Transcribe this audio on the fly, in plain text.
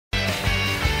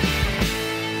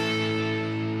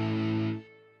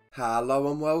Hello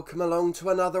and welcome along to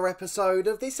another episode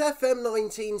of this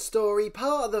FM19 story,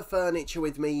 part of the furniture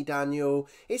with me, Daniel.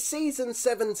 It's season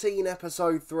 17,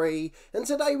 episode 3, and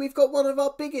today we've got one of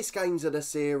our biggest games of the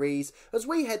series as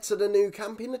we head to the Nou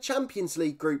Camp in the Champions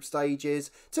League group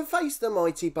stages to face the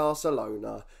mighty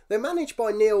Barcelona. They're managed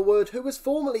by Neil Wood, who was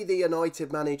formerly the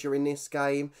United manager in this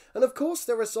game, and of course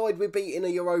they're a side we beat in a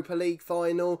Europa League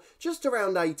final just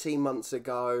around 18 months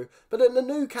ago. But at the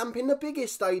Nou Camp, in the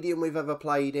biggest stadium we've ever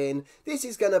played in, this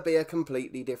is going to be a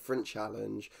completely different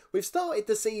challenge. We've started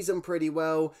the season pretty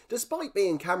well, despite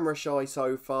being camera shy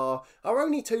so far. Our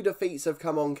only 2 defeats have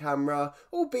come on camera,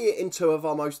 albeit in 2 of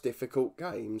our most difficult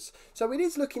games. So it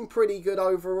is looking pretty good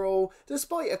overall,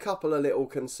 despite a couple of little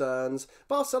concerns.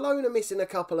 Barcelona missing a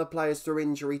couple of players through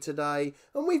injury today,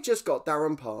 and we've just got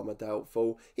Darren Palmer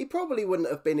doubtful. He probably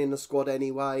wouldn't have been in the squad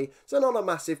anyway, so not a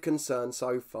massive concern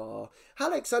so far.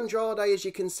 Alex Andrade, as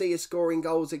you can see, is scoring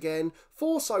goals again,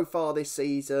 4 so far this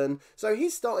season, so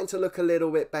he's starting to look a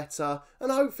little bit better,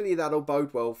 and hopefully that'll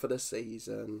bode well for the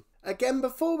season. Again,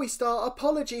 before we start,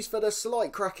 apologies for the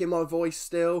slight crack in my voice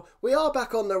still. We are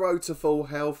back on the road to full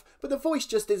health, but the voice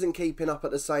just isn't keeping up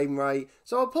at the same rate,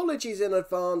 so apologies in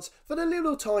advance for the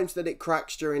little times that it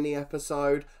cracks during the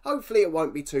episode. Hopefully it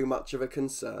won't be too much of a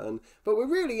concern, but we're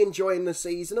really enjoying the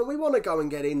season and we want to go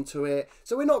and get into it,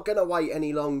 so we're not going to wait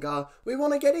any longer. We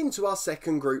want to get into our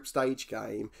second group stage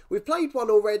game. We've played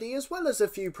one already, as well as a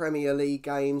few Premier League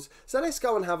games, so let's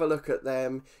go and have a look at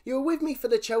them. You were with me for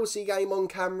the Chelsea game on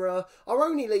camera. Our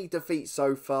only league defeat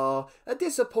so far, a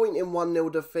disappointing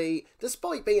 1-0 defeat,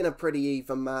 despite being a pretty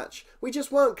even match. We just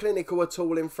weren't clinical at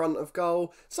all in front of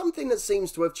goal, something that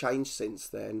seems to have changed since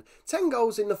then. 10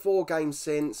 goals in the 4 games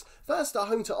since, first at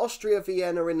home to Austria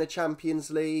Vienna in the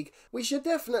Champions League. We should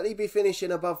definitely be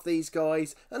finishing above these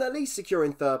guys and at least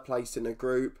securing 3rd place in the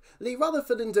group. Lee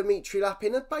Rutherford and Dimitri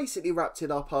Lapin had basically wrapped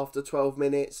it up after 12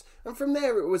 minutes, and from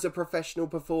there it was a professional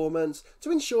performance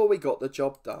to ensure we got the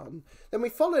job done. Then we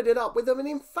followed it up with an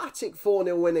emphatic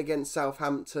 4-0 win against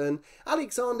Southampton.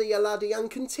 Alexander Yaladian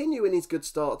continuing his good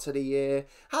start to the year.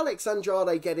 Alex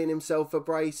Andrade getting himself a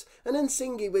brace, and then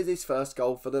Singi with his first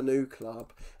goal for the new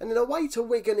club. And then away to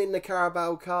Wigan in the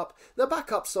Carabao Cup, the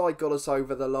backup side got us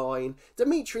over the line.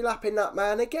 Dimitri Lapin, that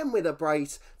man, again with a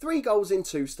brace, 3 goals in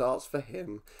 2 starts for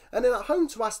him. And then at home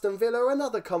to Aston Villa,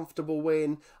 another comfortable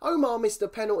win. Omar missed a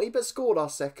penalty but scored our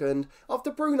second,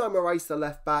 after Bruno Moraes, the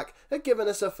left back, had given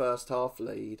us a first half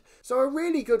lead. So a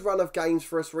really good run of games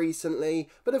for us recently,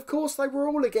 but of course they were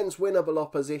all against winnable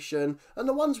opposition, and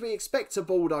the ones we expect to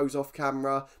bulldoze off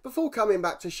camera before coming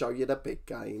back to show you the big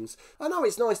games. I know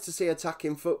it's nice to see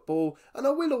attacking football, and I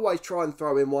will always try and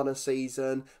throw in one a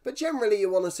season, but generally you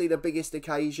want to see the biggest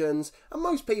occasions, and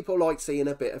most people like seeing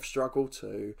a bit of struggle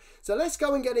too. So let's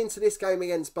go and get into this game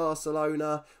against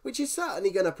Barcelona, which is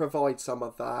certainly going to provide some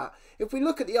of that. If we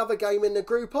look at the other game in the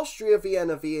group, Austria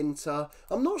Vienna v Inter,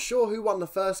 I'm not sure who won the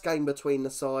first game between the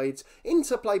sides.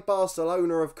 Inter played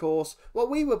Barcelona, of course, while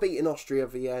we were beating Austria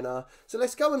Vienna. So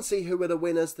let's go and see who were the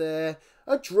winners there.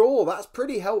 A draw, that's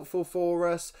pretty helpful for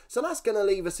us, so that's going to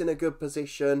leave us in a good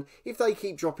position if they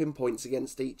keep dropping points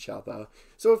against each other.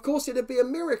 So of course it'd be a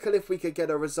miracle if we could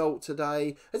get a result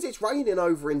today, as it's raining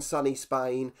over in sunny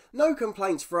Spain. No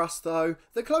complaints for us though.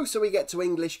 The closer we get to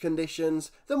English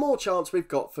conditions, the more chance we've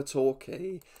got for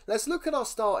Torquay. Let's look at our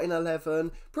starting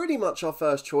 11, pretty much our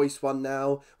first choice one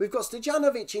now. We've got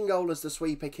Stojanovic in goal as the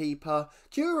sweeper keeper,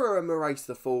 Cura and Moraes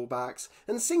the fullbacks,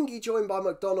 and Singi joined by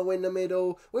McDonough in the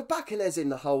middle, with Bacanez in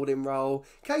the holding role,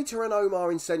 Keita and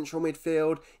Omar in central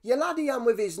midfield, Yaladian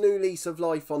with his new lease of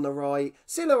life on the right,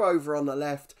 Silla over on the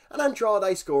left, and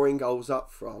Andrade scoring goals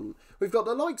up front. We've got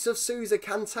the likes of Sousa,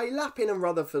 Kante, Lapin and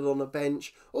Rutherford on the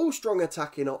bench, all strong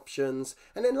attacking options,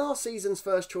 and then last season's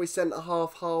first choice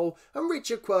centre-half Hull, and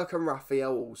Richard Quirk and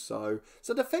Raphael also.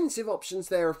 So defensive options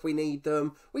there if we need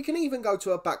them. We can even go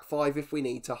to a back 5 if we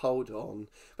need to hold on.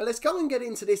 But let's go and get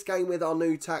into this game with our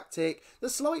new tactic. The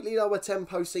slightly lower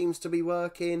tempo seems to be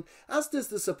working, as does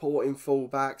the supporting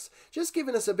fullbacks, just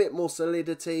giving us a bit more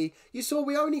solidity. You saw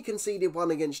we only conceded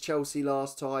 1 against Chelsea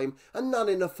last time, and none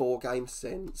in the 4 games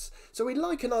since. So we'd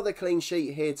like another clean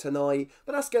sheet here tonight,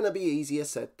 but that's going to be easier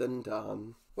said than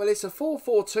done. Well, it's a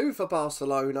 4-4-2 for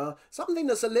Barcelona, something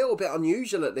that's a little bit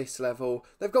unusual at this level.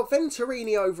 They've got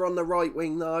Venturini over on the right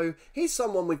wing though. He's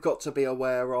someone we've got to be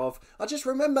aware of. I just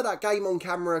remember that game on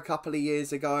camera a couple of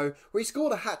years ago where he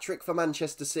scored a hat-trick for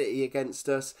Manchester City against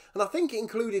us, and I think it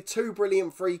included 2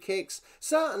 brilliant free kicks,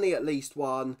 certainly at least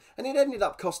 1, and it ended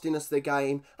up costing us the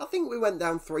game. I think we went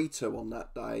down 3-2 on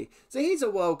that day. So he's a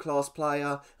world-class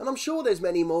player, and I'm sure there's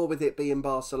many more with it being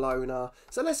Barcelona.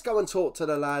 So let's go and talk to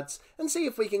the lads and see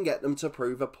if we we can get them to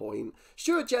prove a point.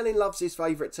 Stuart Jelling loves his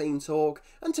favourite team talk,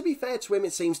 and to be fair to him,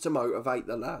 it seems to motivate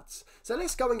the lads. So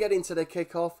let's go and get into the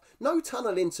kick-off. No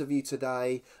tunnel interview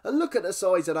today, and look at the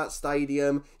size of that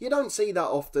stadium. You don't see that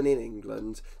often in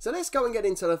England. So let's go and get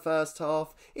into the first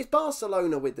half. It's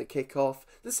Barcelona with the kick-off.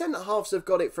 The centre-halves have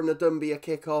got it from the Dumbia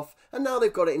kick-off, and now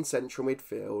they've got it in central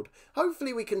midfield.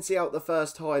 Hopefully we can see out the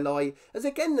first highlight, as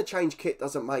again the change kit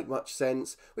doesn't make much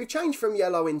sense. We've changed from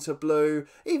yellow into blue,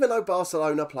 even though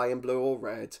Barcelona play in blue or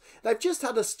red. They've just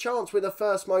had a chance with the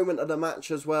first moment of the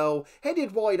match as well,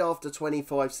 headed wide after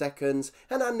 25 seconds,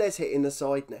 and Hernandez hitting the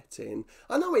side netting.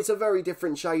 I know it's a very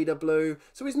different shade of blue,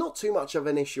 so it's not too much of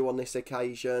an issue on this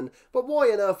occasion, but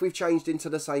why on earth we've changed into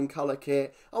the same colour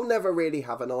kit, I'll never really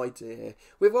have an idea.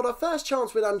 We've got our first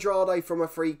chance with Andrade from a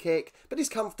free kick, but he's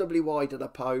comfortably wide of the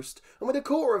post, and with a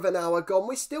quarter of an hour gone,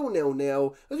 we're still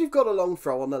 0-0, as we've got a long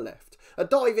throw on the left. A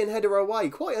diving header away,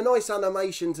 quite a nice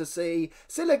animation to see.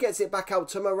 Silla gets it back out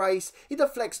to Moraes, he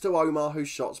deflects to Omar whose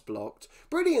shot's blocked.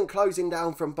 Brilliant closing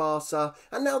down from Barca,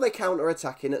 and now they're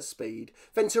counter-attacking at speed.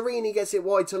 Venturini gets it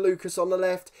wide to Lucas on the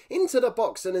left, into the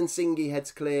box and Nsingi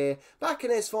heads clear.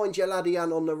 Bakanes finds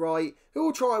Yeladian on the right, who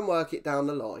will try and work it down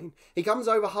the line. He comes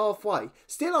over halfway,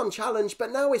 still unchallenged,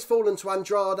 but now he's fallen to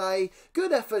Andrade.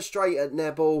 Good effort straight at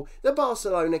Nebel, the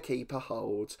Barcelona keeper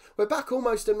holds. We're back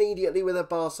almost immediately with a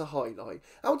Barca highlight.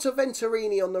 Out to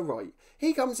Venturini on the right.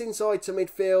 He comes inside to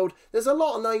midfield. There's a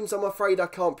lot of names I'm afraid I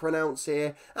can't pronounce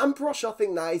here. And Brosh, I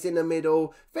think that is in the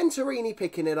middle. Venturini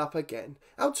picking it up again.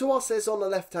 Out to Osses on the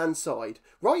left-hand side.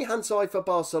 Right-hand side for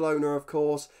Barcelona, of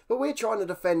course, but we're trying to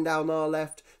defend down our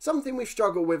left, something we've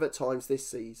struggled with at times this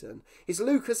season. It's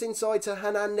Lucas inside to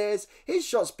Hernandez. His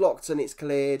shot's blocked and it's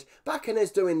cleared.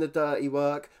 Bakanes doing the dirty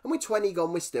work, and with 20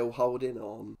 gone, we're still holding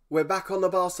on. We're back on the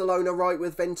Barcelona right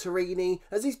with Venturini,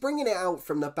 as he's bringing it out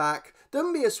from the back.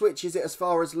 Dumbia switches it as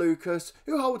far as Lucas,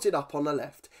 who holds it up on the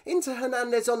left. Into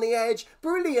Hernandez on the edge.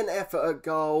 Brilliant effort at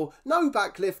goal. No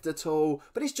backlift at all,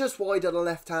 but it's just wide of the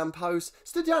left-hand post.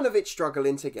 Stojanovic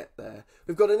struggling to get there.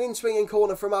 We've got an in-swinging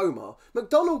corner from Omar.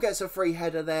 McDonald gets a free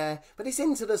header there, but it's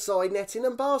into the side netting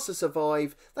and Barca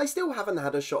survive. They still haven't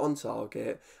had a shot on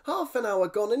target. Half an hour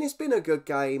gone and it's been a good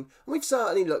game, and we've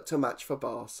certainly looked a match for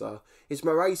Barca. It's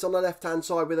Moraes on the left-hand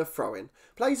side with a throw-in.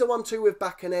 Plays a 1-2 with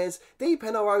Bakanes. Deep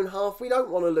in our own half, we don't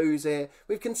want to lose it.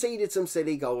 We've conceded some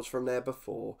silly goals from there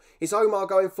before. It's Omar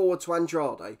going forward to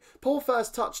Andrade. Poor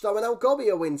first touch though, and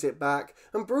Algobia wins it back,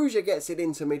 and Bruja gets it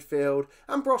into midfield,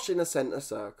 and Brosh in the centre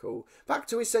circle. Back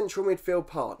to his central midfield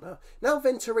partner. Now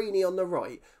Venturini on the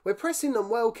right. We're pressing them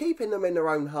well, keeping them in their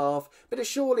own half, but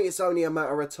surely it's only a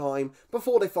matter of time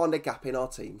before they find a gap in our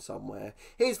team somewhere.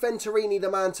 Here's Venturini the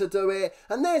man to do it,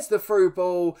 and there's the through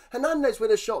ball. Hernandez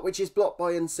with a shot which is blocked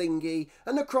by Nsingi,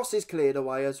 and the cross is cleared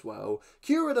away as well.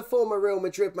 Cura, the former Real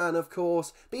Madrid man, of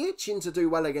course, be itching to do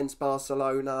well against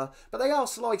Barcelona, but they are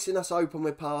slicing us open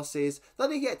with passes that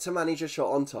are yet to manage a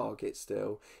shot on target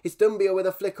still. It's Dumbia with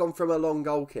a flick on from a long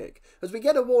goal kick. As we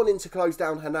get a warning to close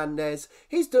down Hernandez,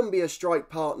 here's Dumbia's strike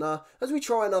partner as we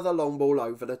try another long ball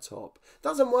over the top.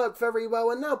 Doesn't work very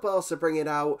well, and now Barca bring it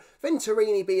out.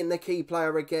 Venturini being the key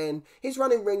player again. He's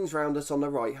running rings round us on the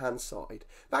right hand side.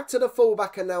 Back to the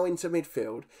fullback and now into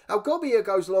midfield. Algobia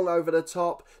goes long over the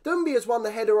top. Dumbia's won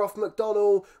the header off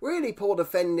McDonald. Really poor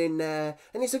defending there,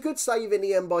 and it's a good save in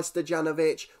the end by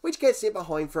Stojanovic, which gets it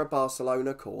behind for a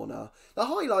Barcelona corner. The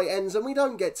highlight ends and we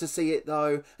don't get to see it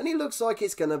though, and it looks like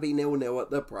it's going to be 0-0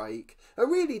 at the break. A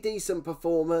really decent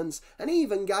performance, an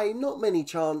even game, not many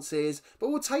chances, but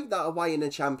we'll take that away in the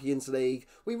Champions League.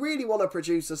 We really want to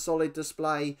produce a solid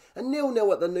display, and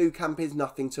 0-0 at the Nou Camp is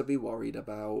nothing to be worried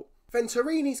about.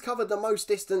 Venturini's covered the most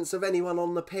distance of anyone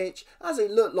on the pitch, as it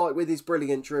looked like with his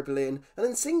brilliant dribbling, and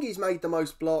Nsingi's made the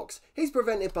most blocks. He's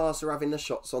prevented Barca having the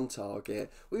shots on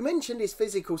target. We mentioned his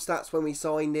physical stats when we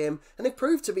signed him, and it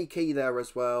proved to be key there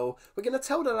as well. We're going to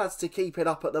tell the lads to keep it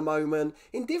up at the moment,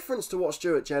 in difference to what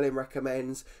Stuart Jelling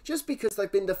recommends, just because they've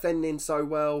been defending so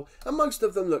well, and most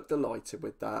of them look delighted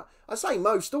with that. I say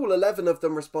most, all 11 of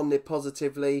them responded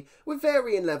positively, with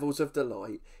varying levels of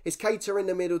delight. It's Keita in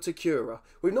the middle to Cura.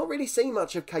 We've not really seen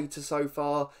much of Keita so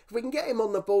far. If we can get him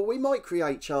on the ball, we might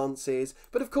create chances,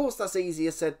 but of course that's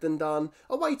easier said than done,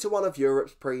 away to one of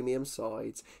Europe's premium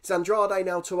sides. It's Andrade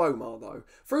now to Omar though.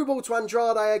 Through ball to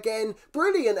Andrade again,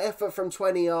 brilliant effort from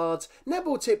 20 yards,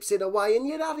 Nebel tips it away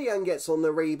and Yedadian gets on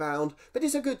the rebound, but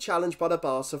it's a good challenge by the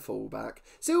Barca fullback.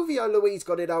 Silvio Luis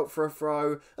got it out for a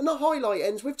throw, and the highlight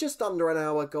ends with just under an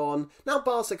hour gone. Now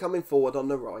Barca coming forward on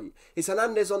the right. It's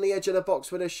Hernandez on the edge of the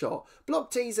box with a shot,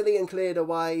 blocked easily and cleared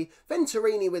away.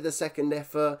 Venturini with a second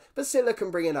effort, but Silla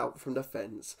can bring it out from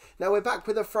defence. Now we're back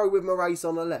with a throw with Moraes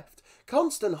on the left.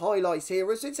 Constant highlights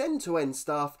here as it's end-to-end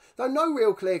stuff, though no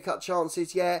real clear-cut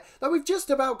chances yet, though we've just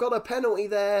about got a penalty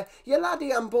there.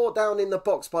 Yaladian brought down in the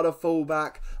box by the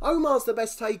fullback. Omar's the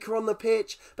best taker on the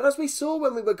pitch, but as we saw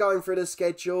when we were going through the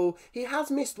schedule, he has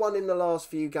missed one in the last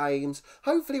few games.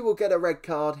 Hopefully we'll get a red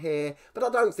card here, but I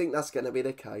don't think that's going to be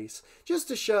the case. Just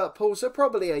a shirt pull, so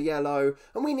probably a yellow,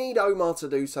 and we need Omar to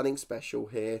do something special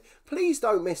here. Please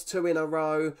don't miss 2 in a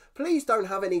row. Please don't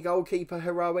have any goalkeeper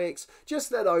heroics.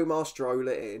 Just let Omar stroll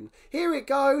it in. Here it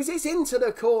goes. It's into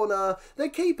the corner. The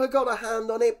keeper got a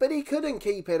hand on it, but he couldn't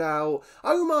keep it out.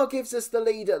 Omar gives us the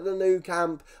lead at the Nou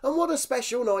Camp, and what a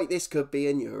special night this could be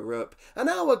in Europe. An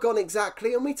hour gone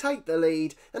exactly, and we take the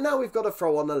lead, and now we've got a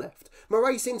throw on the left. We're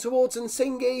racing towards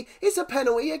Nsingi. It's a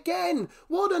penalty again.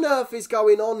 What on earth is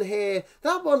going on here?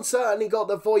 That one certainly got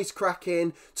the voice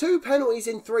cracking. 2 penalties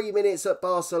in 3 minutes at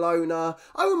Barcelona.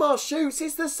 Omar shoots.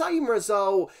 It's the same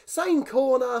result. Same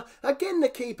corner. Again, the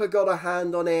keeper got a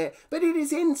hand on it, but it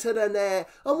is into the net.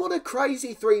 And what a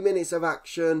crazy 3 minutes of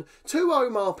action. 2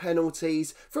 Omar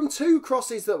penalties from 2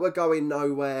 crosses that were going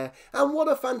nowhere. And what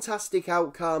a fantastic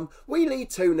outcome. We lead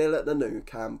 2-0 at the Nou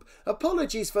Camp.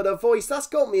 Apologies for the voice. That's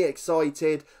got me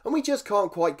excited, and we just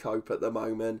can't quite cope at the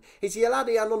moment. It's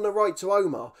Yaladian on the right to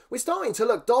Omar. We're starting to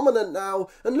look dominant now,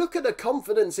 and look at the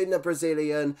confidence in the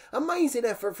Brazilian. Amazing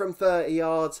effort from 30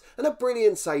 yards, and a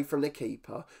brilliant save from the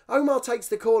keeper. Omar takes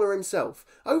the corner himself.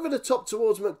 Over the top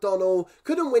towards McDonald.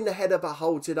 Couldn't win the header but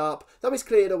holds it up, though it's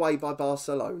cleared away by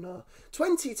Barcelona.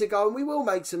 20 to go, and we will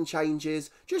make some changes,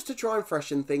 just to try and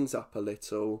freshen things up a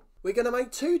little. We're going to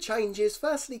make 2 changes.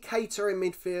 Firstly, Cater in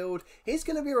midfield. He's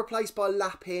going to be replaced by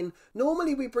Lapin.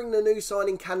 Normally we bring the new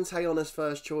signing Kante on as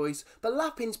first choice, but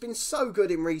Lapin's been so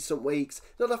good in recent weeks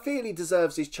that I feel he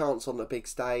deserves his chance on the big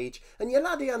stage. And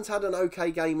Yaladian's had an okay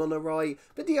game on the right,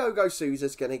 but Diogo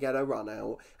Sousa's going to get a run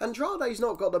out. Andrade's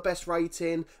not got the best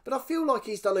rating, but I feel like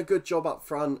he's done a good job up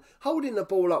front, holding the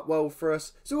ball up well for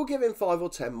us, so we'll give him 5 or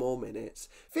 10 more minutes.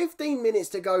 15 minutes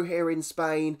to go here in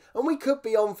Spain, and we could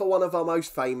be on for one of our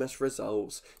most famous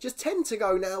results. Just 10 to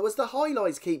go now as the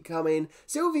highlights keep coming.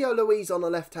 Silvio Luis on the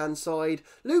left hand side.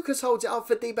 Lucas holds it up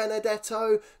for Di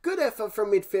Benedetto. Good effort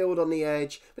from midfield on the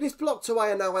edge, but it's blocked away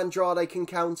and now Andrade can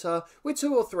counter with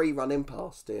 2 or 3 running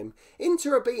past him.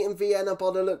 Inter are beating Vienna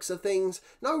by the looks of things.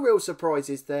 No real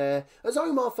surprises there as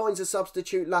Omar finds a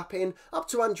substitute Lapin up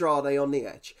to Andrade on the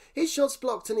edge. His shot's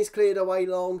blocked and is cleared away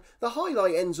long. The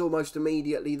highlight ends almost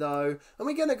immediately though, and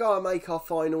we're going to go and make our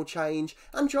final change.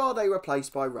 Andrade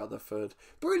replaced by Rutherford.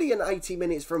 Brilliant 80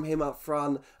 minutes from him up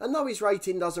front, and though his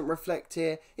rating doesn't reflect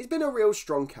here, he's been a real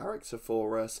strong character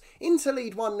for us. Inter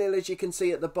lead 1-0 as you can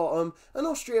see at the bottom, and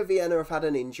Austria Vienna have had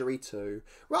an injury too.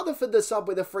 Rutherford the sub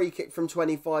with a free kick from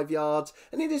 25 yards,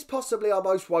 and it is possibly our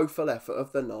most woeful effort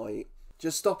of the night.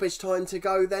 Just stoppage time to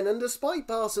go then, and despite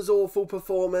Barca's awful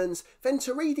performance,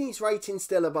 Venturini's rating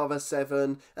still above a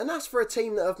 7, and that's for a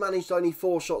team that have managed only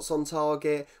 4 shots on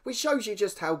target, which shows you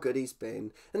just how good he's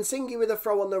been. And Nsingi with a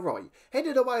throw on the right,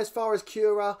 headed away as far as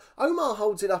Cura. Omar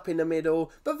holds it up in the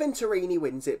middle, but Venturini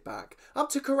wins it back. Up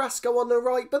to Carrasco on the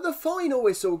right, but the final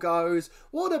whistle goes.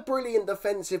 What a brilliant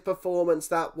defensive performance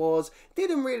that was.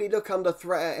 Didn't really look under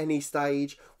threat at any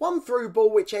stage. One through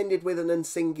ball which ended with an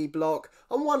Nsingi block,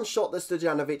 and one shot that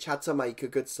Stojanovic had to make a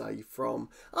good save from.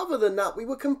 Other than that, we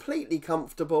were completely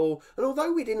comfortable, and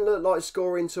although we didn't look like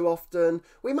scoring too often,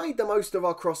 we made the most of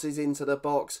our crosses into the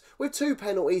box, with 2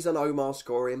 penalties and Omar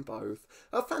scoring both.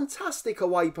 A fantastic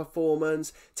away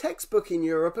performance, textbook in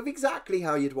Europe of exactly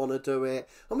how you'd want to do it,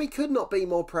 and we could not be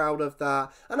more proud of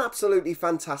that. An absolutely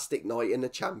fantastic night in the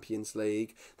Champions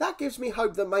League. That gives me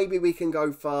hope that maybe we can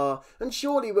go far, and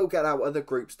surely we'll get out of the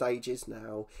group stages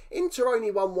now. Inter only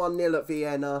won 1-0 at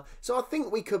Vienna, so I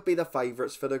think we could be the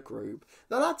favourites for the group.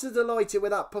 The lads are delighted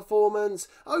with that performance.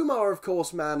 Omar, of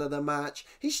course, man of the match.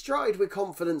 He strutted with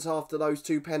confidence after those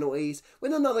 2 penalties,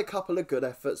 with another couple of good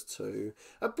efforts too.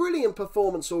 A brilliant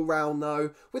performance all round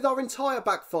though, with our entire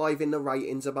back 5 in the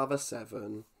ratings above a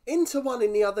 7. Inter won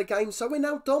in the other game, so we're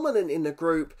now dominant in the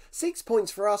group. 6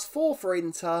 points for us, 4 for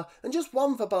Inter, and just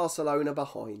 1 for Barcelona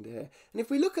behind it. And if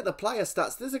we look at the player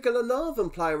stats, there's a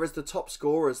Glenarvan player as the top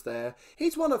scorers there.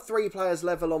 He's one of 3 players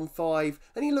level on 5,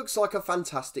 and he looks like a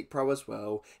fantastic pro as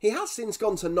well. He has since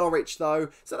gone to Norwich though,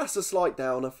 so that's a slight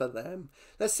downer for them.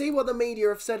 Let's see what the media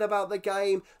have said about the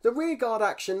game. The rearguard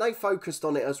action, they focused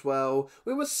on it as well.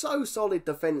 We were so solid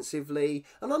defensively,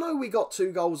 and I know we got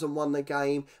 2 goals and won the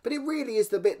game, but it really is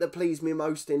the bit that pleased me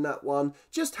most in that one,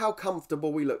 just how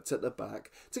comfortable we looked at the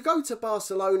back. To go to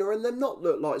Barcelona and them not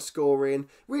look like scoring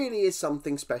really is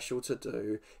something special to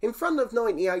do. In front of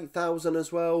 98,000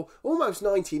 as well, almost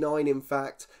 99 in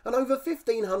fact, and over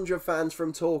 1,500 fans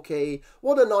from Torquay.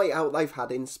 What a night out they've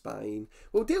had in Spain.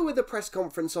 We'll deal with the press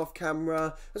conference off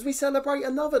camera as we celebrate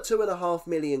another 2.5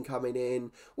 million coming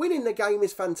in. Winning the game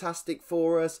is fantastic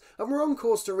for us, and we're on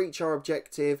course to reach our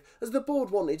objective as the board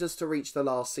wanted us to reach the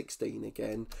last 16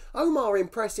 again. Omar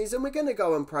impresses and we're going to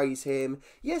go and praise him.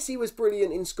 Yes, he was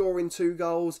brilliant in scoring 2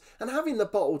 goals and having the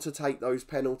bottle to take those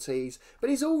penalties, but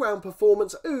his all-round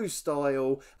performance oozed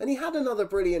style, and he had another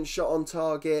brilliant shot on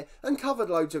target and covered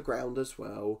loads of ground as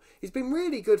well. He's been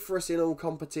really good for us in all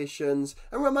competitions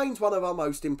and remains one of our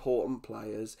most important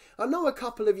players. I know a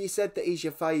couple of you said that he's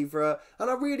your favourite, and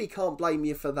I really can't blame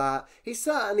you for that. He's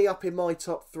certainly up in my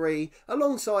top 3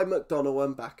 alongside McDonnell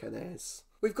and Bacanes.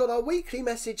 We've got our weekly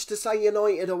message to say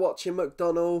United are watching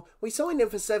McDonnell. We signed him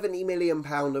for £70 million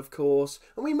of course,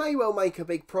 and we may well make a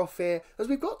big profit as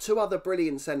we've got 2 other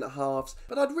brilliant centre-halves,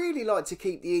 but I'd really like to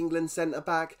keep the England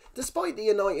centre-back despite the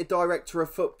United director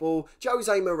of football,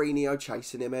 Jose Mourinho,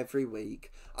 chasing him every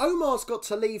week. Omar's got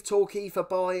to leave Torquay for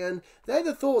Bayern. They're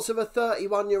the thoughts of a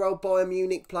 31-year-old Bayern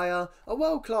Munich player, a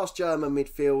world-class German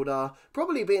midfielder,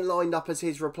 probably being lined up as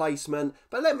his replacement,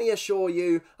 but let me assure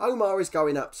you, Omar is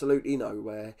going absolutely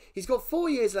nowhere. He's got 4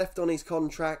 years left on his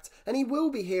contract, and he will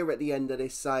be here at the end of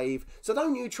this save, so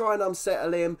don't you try and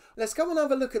unsettle him. Let's go and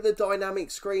have a look at the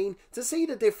dynamic screen to see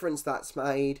the difference that's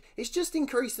made. It's just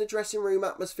increased the dressing room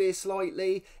atmosphere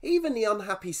slightly. Even the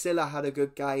unhappy Silla had a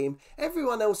good game.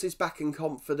 Everyone else is back and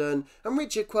confident, and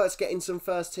Richard Quirt's getting some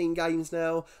first team games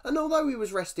now, and although he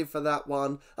was rested for that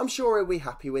one, I'm sure he'll be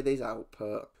happy with his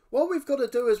output. What we've got to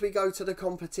do as we go to the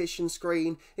competition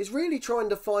screen is really trying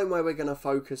to find where we're going to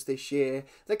focus this year.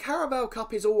 The Carabao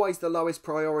Cup is always the lowest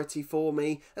priority for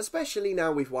me, especially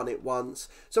now we've won it once.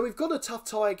 So we've got a tough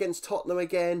tie against Tottenham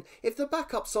again. If the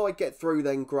backup side get through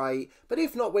then great, but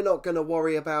if not we're not going to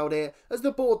worry about it as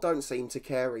the board don't seem to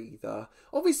care either.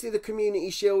 Obviously the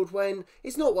Community Shield win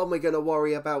is not one we're going to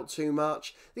worry about too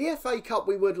much. The FA Cup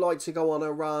we would like to go on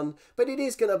a run, but it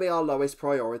is going to be our lowest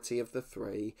priority of the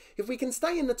 3. If we can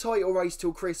stay in the title race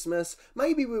till Christmas,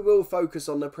 maybe we will focus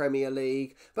on the Premier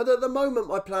League, but at the moment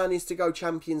my plan is to go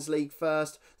Champions League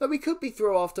first, though we could be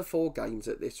through after 4 games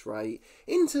at this rate.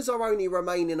 Inter's our only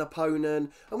remaining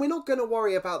opponent, and we're not going to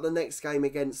worry about the next game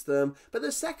against them, but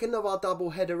the second of our double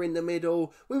header in the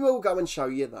middle, we will go and show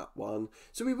you that one.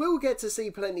 So we will get to see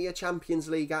plenty of Champions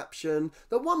League action,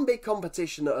 the one big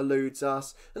competition that eludes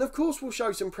us, and of course we'll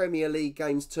show some Premier League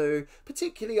games too,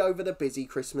 particularly over the busy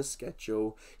Christmas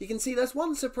schedule. You can see there's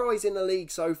one surprise in the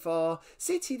league so far,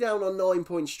 City down on 9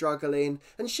 points struggling,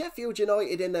 and Sheffield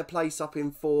United in their place up in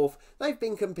 4th. They've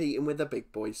been competing with the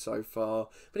big boys so far.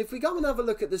 But if we go and have a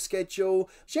look at the schedule,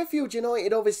 Sheffield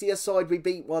United obviously a side we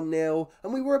beat 1-0,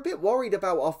 and we were a bit worried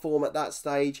about our form at that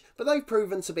stage, but they've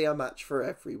proven to be a match for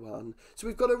everyone. So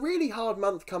we've got a really hard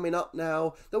month coming up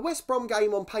now. The West Brom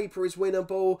game on paper is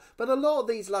winnable, but a lot of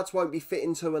these lads won't be fit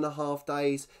in 2.5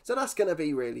 days, so that's going to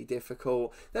be really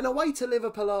difficult. Then away to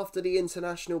Liverpool after the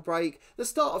international break, the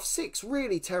start of 6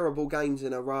 really terrible games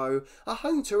in a row, a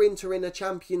home to Inter in the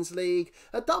Champions League,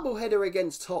 a double header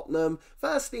against Tottenham,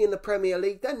 firstly in the Premier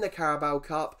League, then the Carabao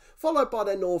Cup, followed by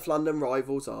their North London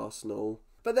rivals Arsenal.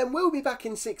 But then we'll be back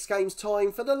in 6 games'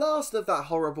 time for the last of that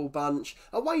horrible bunch,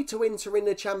 away to Inter in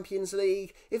the Champions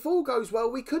League. If all goes well,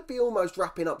 we could be almost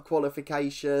wrapping up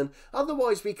qualification,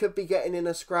 otherwise we could be getting in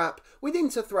a scrap, with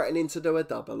Inter threatening to do a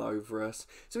double over us.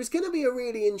 So it's going to be a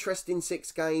really interesting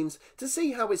 6 games to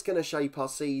see how it's going to shape our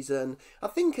season. I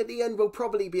think at the end we'll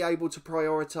probably be able to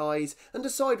prioritise and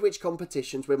decide which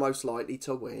competitions we're most likely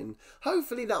to win.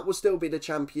 Hopefully that will still be the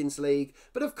Champions League,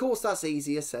 but of course that's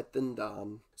easier said than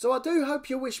done. So I do hope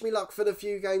you'll wish me luck for the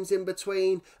few games in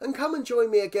between, and come and join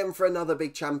me again for another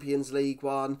big Champions League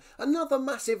one, another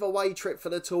massive away trip for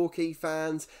the Torquay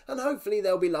fans, and hopefully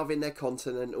they'll be loving their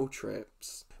continental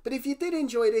trips. But if you did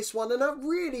enjoy this one, and a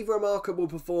really remarkable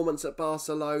performance at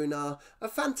Barcelona, a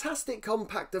fantastic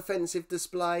compact defensive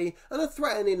display, and a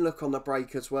threatening look on the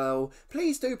break as well,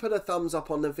 please do put a thumbs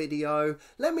up on the video.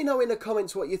 Let me know in the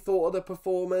comments what you thought of the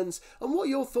performance, and what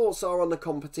your thoughts are on the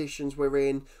competitions we're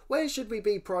in. Where should we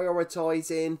be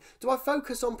prioritising? Do I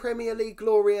focus on Premier League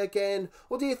glory again,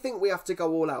 or do you think we have to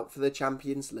go all out for the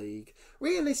Champions League?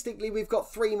 Realistically, we've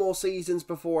got 3 more seasons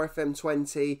before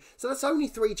FM20, so that's only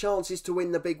 3 chances to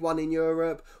win the big one in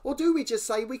Europe. Or do we just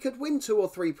say we could win 2 or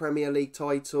 3 Premier League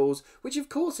titles, which of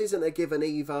course isn't a given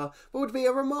either, but would be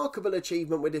a remarkable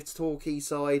achievement with its Torquay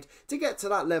side to get to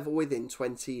that level within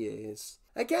 20 years.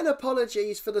 Again,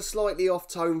 apologies for the slightly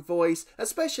off-tone voice,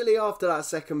 especially after that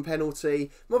second penalty.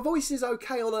 My voice is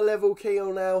okay on a level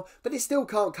keel now, but it still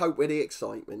can't cope with the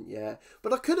excitement yet.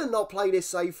 But I couldn't not play this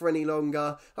save for any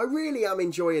longer. I really am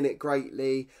enjoying it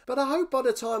greatly. But I hope by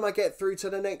the time I get through to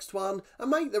the next one and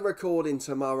make the recording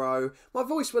tomorrow, my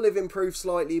voice will have improved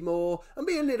slightly more and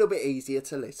be a little bit easier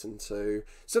to listen to.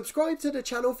 Subscribe to the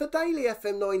channel for daily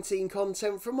FM19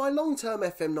 content from my long-term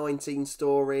FM19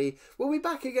 story. We'll be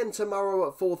back again tomorrow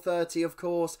at 4:30, of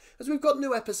course, as we've got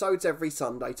new episodes every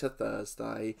Sunday to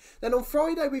Thursday. Then on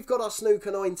Friday we've got our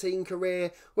Snooker 19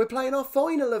 career. We're playing our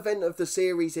final event of the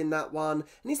series in that one,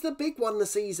 and it's the big one, the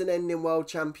season-ending World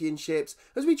Championships,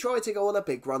 as we try to go on a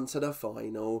big run to the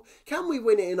final. Can we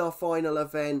win it in our final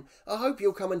event? I hope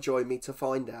you'll come and join me to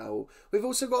find out. We've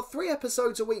also got 3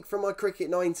 episodes a week from my Cricket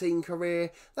 19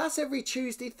 career. That's every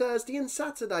Tuesday, Thursday and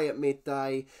Saturday at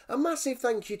midday. A massive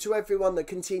thank you to everyone that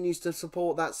continues to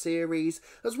support that series,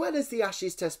 as well as the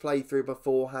Ashes Test playthrough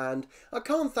beforehand. I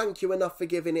can't thank you enough for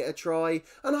giving it a try,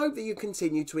 and hope that you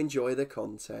continue to enjoy the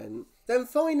content. Then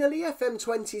finally,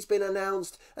 FM20's been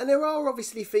announced, and there are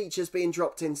obviously features being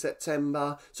dropped in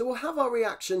September, so we'll have our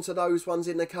reaction to those ones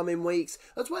in the coming weeks,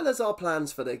 as well as our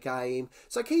plans for the game.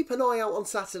 So keep an eye out on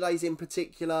Saturdays in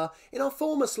particular. In our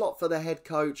former slot for the head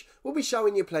coach, we'll be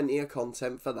showing you plenty of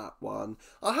content for that one.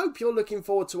 I hope you're looking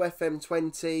forward to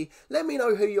FM20. Let me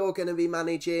know who you're going to be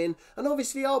managing, and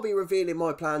obviously I'll be revealing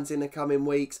my plans in the coming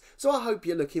weeks, so I hope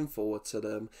you're looking forward to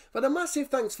them. But a massive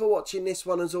thanks for watching this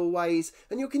one as always,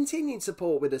 and your continued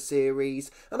support with the series,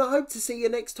 and I hope to see you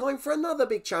next time for another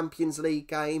big Champions League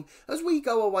game as we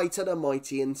go away to the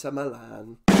mighty Inter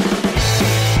Milan.